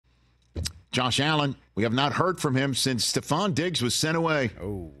Josh Allen, we have not heard from him since Stefon Diggs was sent away.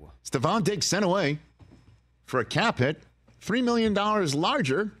 Oh. Stefon Diggs sent away for a cap hit, $3 million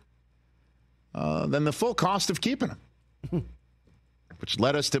larger than the full cost of keeping him, which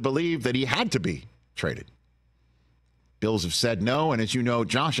led us to believe that he had to be traded. Bills have said no, and as you know,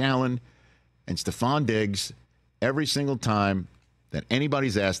 Josh Allen and Stefon Diggs, every single time that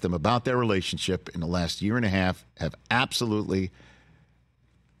anybody's asked them about their relationship in the last year and a half, have absolutely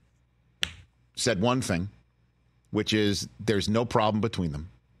said one thing, which is there's no problem between them.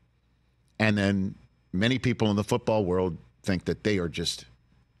 And then many people in the football world think that they are just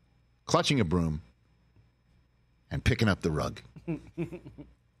clutching a broom and picking up the rug and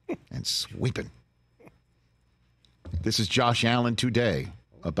sweeping. This is Josh Allen today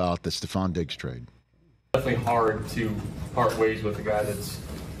about the Stefon Diggs trade. Definitely hard to part ways with a guy that's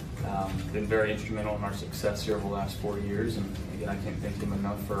been very instrumental in our success here over the last 4 years. And again, I can't thank him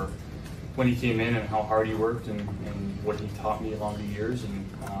enough for when he came in and how hard he worked and what he taught me along the years. And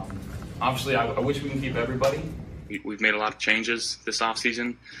obviously, I wish we can keep everybody. We've made a lot of changes this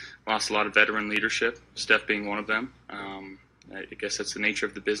offseason, lost a lot of veteran leadership, Steph being one of them. I guess that's the nature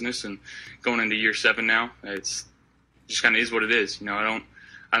of the business. And going into year 7 now, it's just kind of is what it is. You know,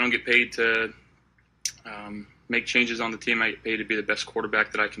 I don't get paid to make changes on the team. I get paid to be the best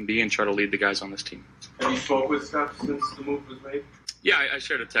quarterback that I can be and try to lead the guys on this team. Have you spoke with Steph since the move was made? Yeah, I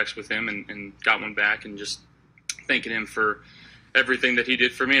shared a text with him and got one back and just thanking him for everything that he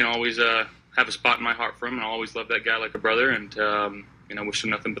did for me, and always have a spot in my heart for him, and I always love that guy like a brother, and wish him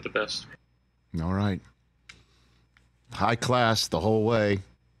nothing but the best. All right. High class the whole way.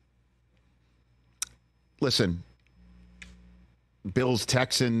 Listen, Bills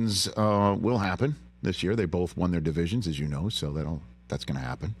Texans will happen this year. They both won their divisions, as you know, so that's going to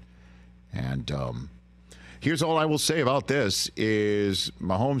happen. And here's all I will say about this is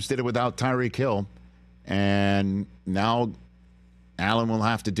Mahomes did it without Tyreek Hill, and now Allen will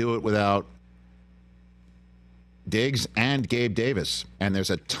have to do it without Diggs and Gabe Davis. And there's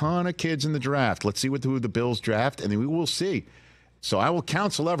a ton of kids in the draft. Let's see who the Bills draft, and then we will see. So I will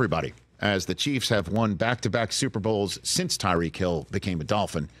counsel everybody, as the Chiefs have won back-to-back Super Bowls since Tyreek Hill became a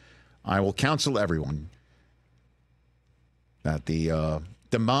Dolphin. I will counsel everyone that the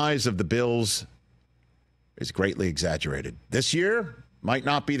demise of the Bills is greatly exaggerated. This year might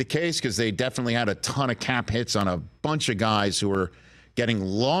not be the case because they definitely had a ton of cap hits on a bunch of guys who were getting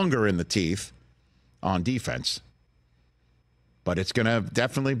longer in the teeth on defense. But it's going to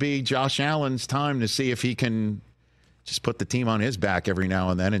definitely be Josh Allen's time to see if he can just put the team on his back every now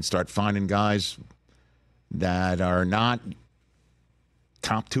and then and start finding guys that are not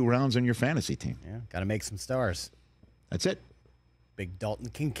top 2 rounds on your fantasy team. Yeah, got to make some stars. That's it. Big Dalton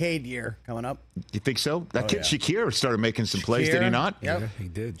Kincaid year coming up. You think so? That kid Shakir started making some plays, Shakir, did he not? Yep. Yeah, he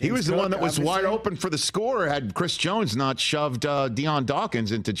did. He was the one that was wide open for the score had Chris Jones not shoved Deion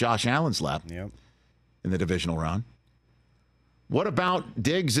Dawkins into Josh Allen's lap in the divisional round. What about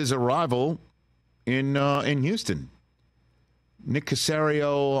Diggs' arrival in Houston? Nick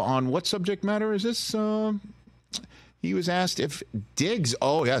Casario, on what subject matter is this? He was asked if Diggs.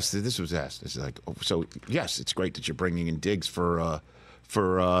 Oh, yes, this was asked. It's like, so yes, it's great that you're bringing in Diggs for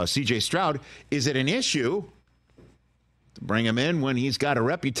C.J. Stroud. Is it an issue to bring him in when he's got a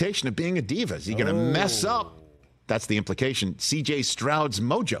reputation of being a diva? Is he going to mess up? That's the implication. C.J. Stroud's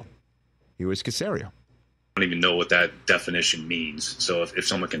mojo. Here was Casario. I don't even know what that definition means. So if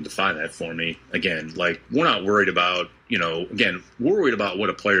someone can define that for me, again, like, we're not worried about, we're worried about what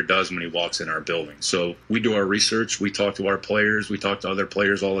a player does when he walks in our building. So we do our research. We talk to our players. We talk to other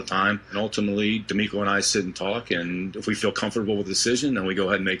players all the time. And ultimately, D'Amico and I sit and talk. And if we feel comfortable with the decision, then we go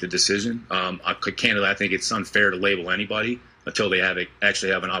ahead and make the decision. Candidly, I think it's unfair to label anybody until they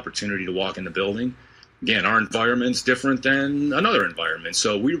actually have an opportunity to walk in the building. Again, our environment's different than another environment,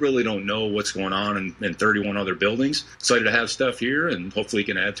 so we really don't know what's going on in 31 other buildings. Excited to have Steph here, and hopefully he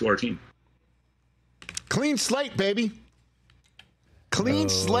can add to our team. Clean slate, baby. Clean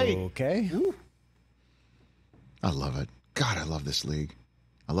slate. Okay. Ooh. I love it. God, I love this league.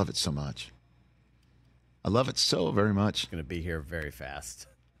 I love it so much. I love it so very much. It's going to be here very fast.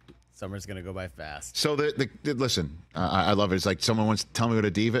 Summer's going to go by fast. So, listen, I love it. It's like someone wants to tell me what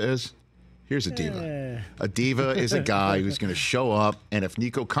a diva is. Here's a diva. A diva is a guy who's going to show up, and if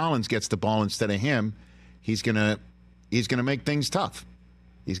Nico Collins gets the ball instead of him, he's going to make things tough.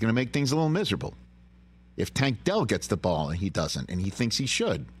 He's going to make things a little miserable. If Tank Dell gets the ball and he doesn't, and he thinks he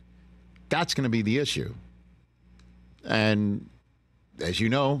should, that's going to be the issue. And as you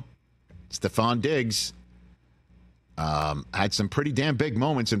know, Stefon Diggs had some pretty damn big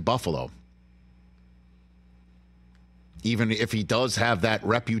moments in Buffalo. even if he does have that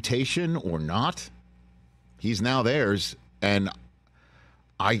reputation or not, he's now theirs. And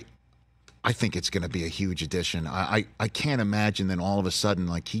I think it's going to be a huge addition. I can't imagine that all of a sudden,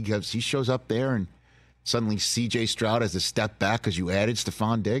 like he shows up there and suddenly C.J. Stroud has to step back because you added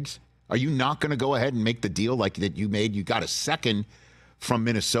Stefon Diggs. Are you not going to go ahead and make the deal like that you made? You got a second from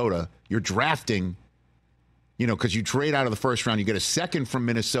Minnesota. You're drafting, because you trade out of the first round. You get a second from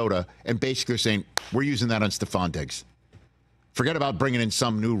Minnesota, and basically they're saying, we're using that on Stefon Diggs. Forget about bringing in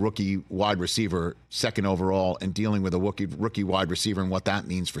some new rookie wide receiver, second overall, and dealing with a rookie wide receiver and what that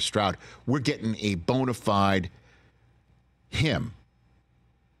means for Stroud. We're getting a bona fide him,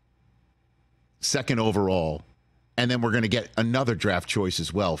 second overall, and then we're going to get another draft choice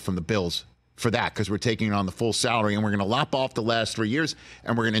as well from the Bills for that because we're taking it on the full salary, and we're going to lop off the last 3 years,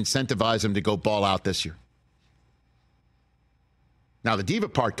 and we're going to incentivize him to go ball out this year. Now, the diva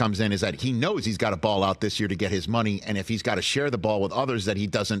part comes in is that he knows he's got to ball out this year to get his money, and if he's got to share the ball with others that he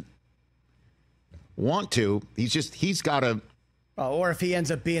doesn't want to, he's got to. Or if he ends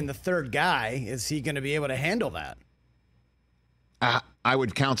up being the third guy, is he going to be able to handle that? I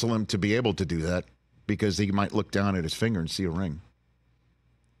would counsel him to be able to do that because he might look down at his finger and see a ring.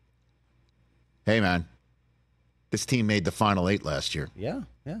 Hey, man, this team made the Final 8 last year. Yeah.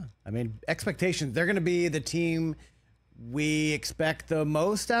 I mean, expectations, they're going to be the team we expect the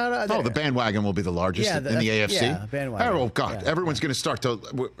most out of. Oh, the bandwagon will be the largest in the AFC. Yeah, bandwagon. Oh, God. Yeah, everyone's going to start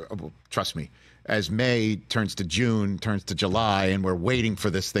to, trust me, as May turns to June, turns to July, and we're waiting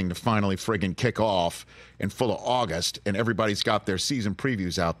for this thing to finally friggin' kick off in full of August, and everybody's got their season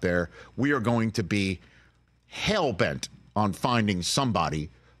previews out there, we are going to be hell-bent on finding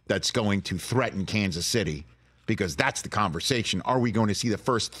somebody that's going to threaten Kansas City. Because that's the conversation. Are we going to see the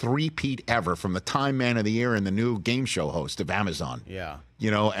first three-peat ever from the Time Man of the Year and the new game show host of Amazon? Yeah.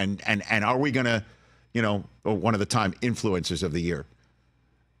 And are we going to, one of the Time influencers of the year?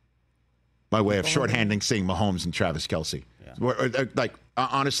 By way of shorthanding seeing Mahomes and Travis Kelce. Yeah.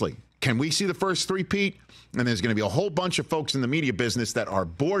 Honestly, can we see the first three-peat? And there's going to be a whole bunch of folks in the media business that are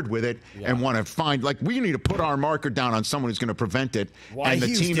bored with it and want to find, we need to put our marker down on someone who's going to prevent it. Why and the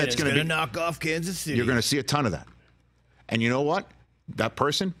Houston team that's going to knock off Kansas City. You're going to see a ton of that. And you know what? That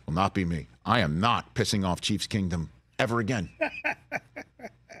person will not be me. I am not pissing off Chiefs Kingdom ever again.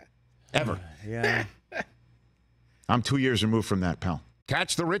 Ever. Yeah. I'm 2 years removed from that, pal.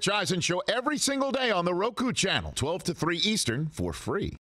 Catch the Rich Eisen Show every single day on the Roku channel, 12 to 3 Eastern, for free.